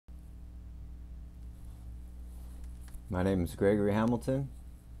My name is Gregory Hamilton,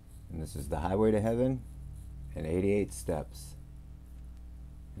 and this is The Highway to Heaven in 88 Steps.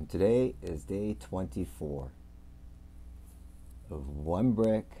 And today is day 24 of one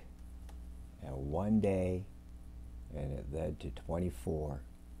brick and one day, and it led to 24.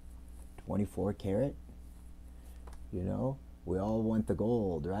 24 karat? You know, we all want the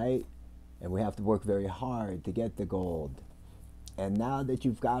gold, right? And we have to work very hard to get the gold. And now that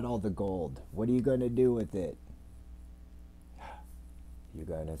you've got all the gold, what are you going to do with it? You're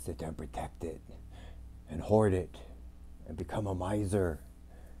going to sit there and protect it and hoard it and become a miser.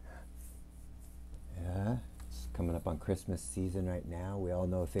 Yeah, it's coming up on Christmas season right now. We all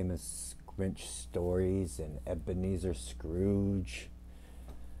know famous Grinch stories and Ebenezer Scrooge.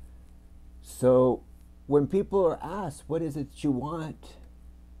 So when people are asked, what is it that you want?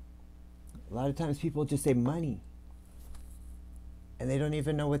 A lot of times people just say money. And they don't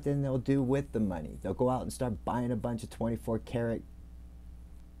even know what then they'll do with the money. They'll go out and start buying a bunch of 24 karat,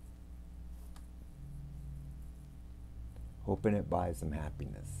 hoping it buys them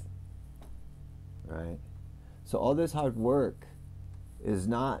happiness, right? So all this hard work is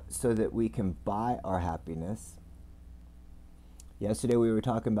not so that we can buy our happiness. Yesterday we were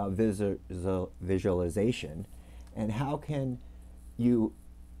talking about visualization, and how can you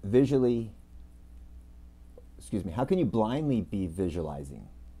how can you blindly be visualizing?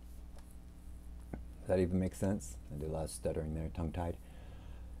 Does that even make sense? I did a lot of stuttering there, tongue-tied.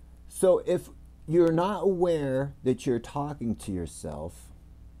 So if you're not aware that you're talking to yourself,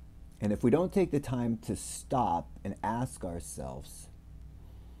 and if we don't take the time to stop and ask ourselves,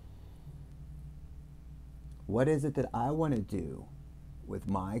 what is it that I want to do with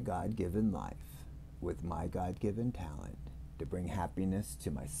my God-given life, with my God-given talent, to bring happiness to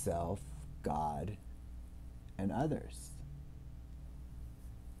myself, God, and others?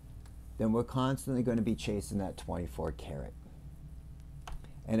 Then we're constantly going to be chasing that 24 karat.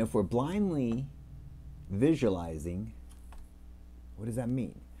 And if we're blindly visualizing, what does that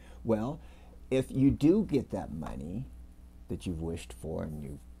mean? Well, if you do get that money that you've wished for and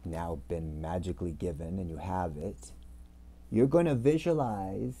you've now been magically given and you have it, you're going to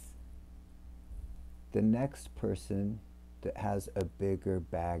visualize the next person that has a bigger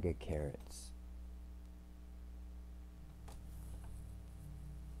bag of carrots.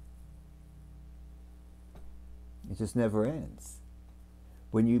 It just never ends.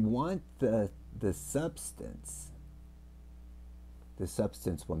 When you want the substance, the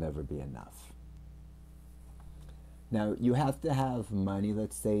substance will never be enough. Now, you have to have money,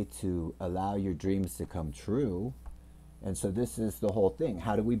 let's say, to allow your dreams to come true. And so this is the whole thing.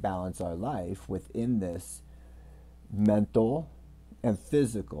 How do we balance our life within this mental and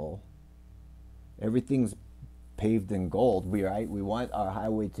physical? Everything's paved in gold. We want our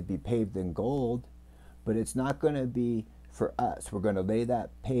highway to be paved in gold, but it's not going to be for us. We're going to lay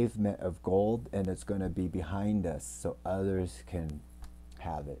that pavement of gold, and it's going to be behind us so others can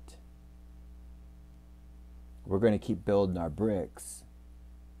have it. We're going to keep building our bricks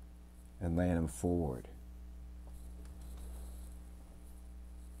and laying them forward.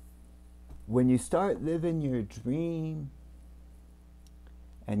 When you start living your dream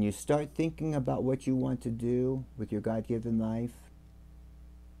and you start thinking about what you want to do with your God-given life,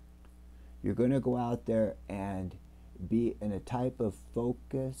 you're going to go out there and be in a type of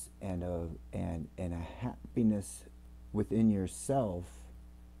focus and a happiness within yourself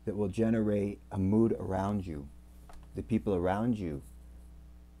that will generate a mood around you. The people around you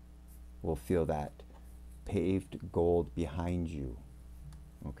will feel that paved gold behind you.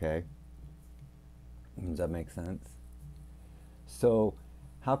 Okay? Does that make sense? So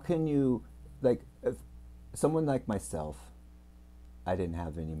how can you, like, if someone like myself, I didn't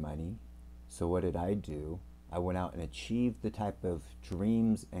have any money, so what did I do? I went out and achieved the type of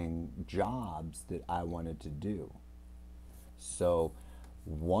dreams and jobs that I wanted to do. So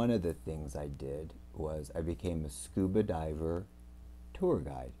one of the things I did was I became a scuba diver tour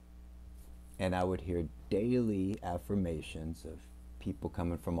guide. And I would hear daily affirmations of people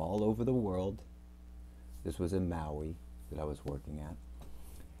coming from all over the world. This was in Maui that I was working at.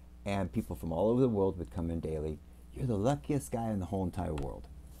 And people from all over the world would come in daily. You're the luckiest guy in the whole entire world.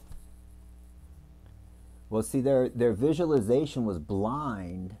 Well, see, their visualization was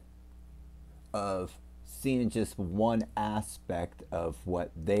blind of seeing just one aspect of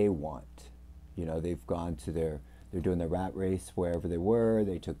what they want. You know, they've gone to they're doing the rat race wherever they were.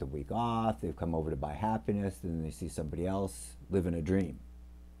 They took the week off. They've come over to buy happiness. Then they see somebody else living a dream.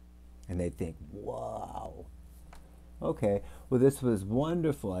 And they think, wow, okay, well, this was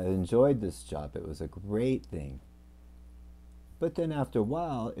wonderful. I enjoyed this job. It was a great thing. But then after a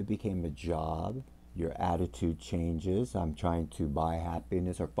while, it became a job. Your attitude changes. I'm trying to buy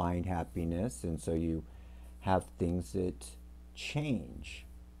happiness or find happiness. And so you have things that change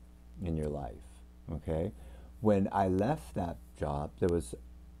in your life. Okay? When I left that job, there was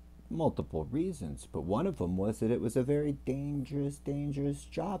multiple reasons, but one of them was that it was a very dangerous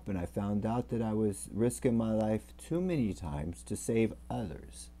job, and I found out that I was risking my life too many times to save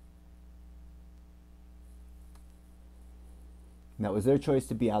others. Now, it was their choice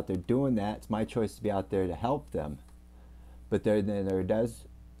to be out there doing that. It's my choice to be out there to help them. But then there does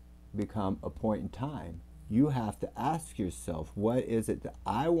become a point in time. You have to ask yourself, what is it that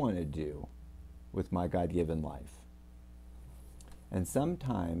I want to do with my God-given life? And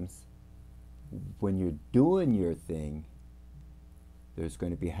sometimes when you're doing your thing, there's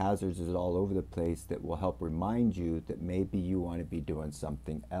going to be hazards all over the place that will help remind you that maybe you want to be doing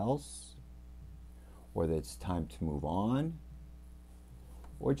something else, or that it's time to move on,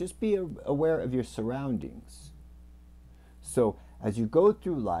 or just be aware of your surroundings. So as you go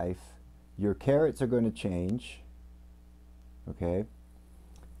through life, your carrots are going to change, okay?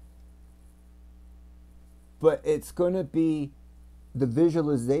 But it's going to be the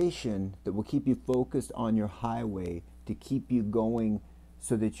visualization that will keep you focused on your highway to keep you going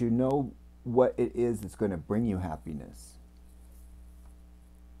so that you know what it is that's going to bring you happiness.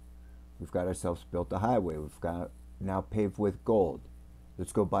 We've got ourselves built a highway. We've got now paved with gold.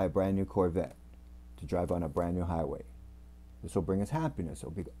 Let's go buy a brand new Corvette to drive on a brand new highway. This will bring us happiness.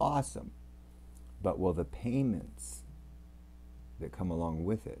 It'll be awesome. But will the payments that come along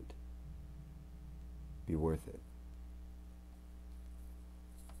with it be worth it?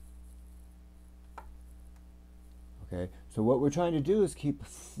 Okay, so what we're trying to do is keep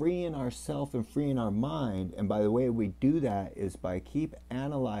freeing ourselves and freeing our mind. And by the way we do that is by keep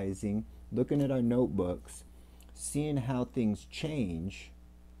analyzing, looking at our notebooks, seeing how things change,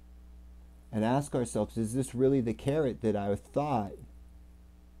 and ask ourselves, is this really the carrot that I thought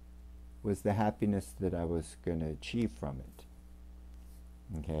was the happiness that I was going to achieve from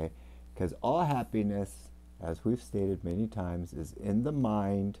it? Okay, because all happiness, as we've stated many times, is in the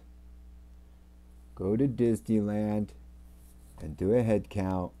mind. Go to Disneyland and do a head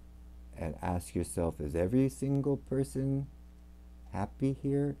count and ask yourself, is every single person happy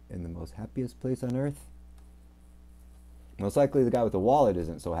here in the most happiest place on earth? Most likely the guy with the wallet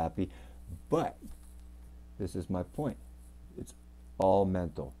isn't so happy, but this is my point. It's all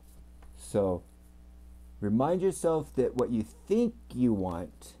mental. So remind yourself that what you think you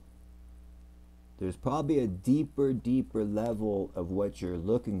want, there's probably a deeper level of what you're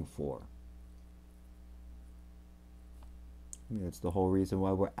looking for. I mean, that's the whole reason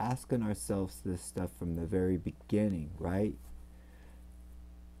why we're asking ourselves this stuff from the very beginning, right?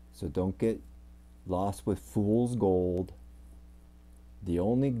 So don't get lost with fool's gold. The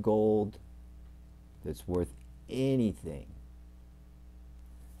only gold that's worth anything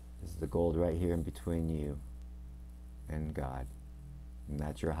is the gold right here in between you and God. And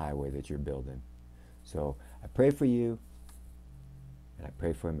that's your highway that you're building. So I pray for you, and I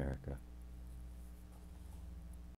pray for America.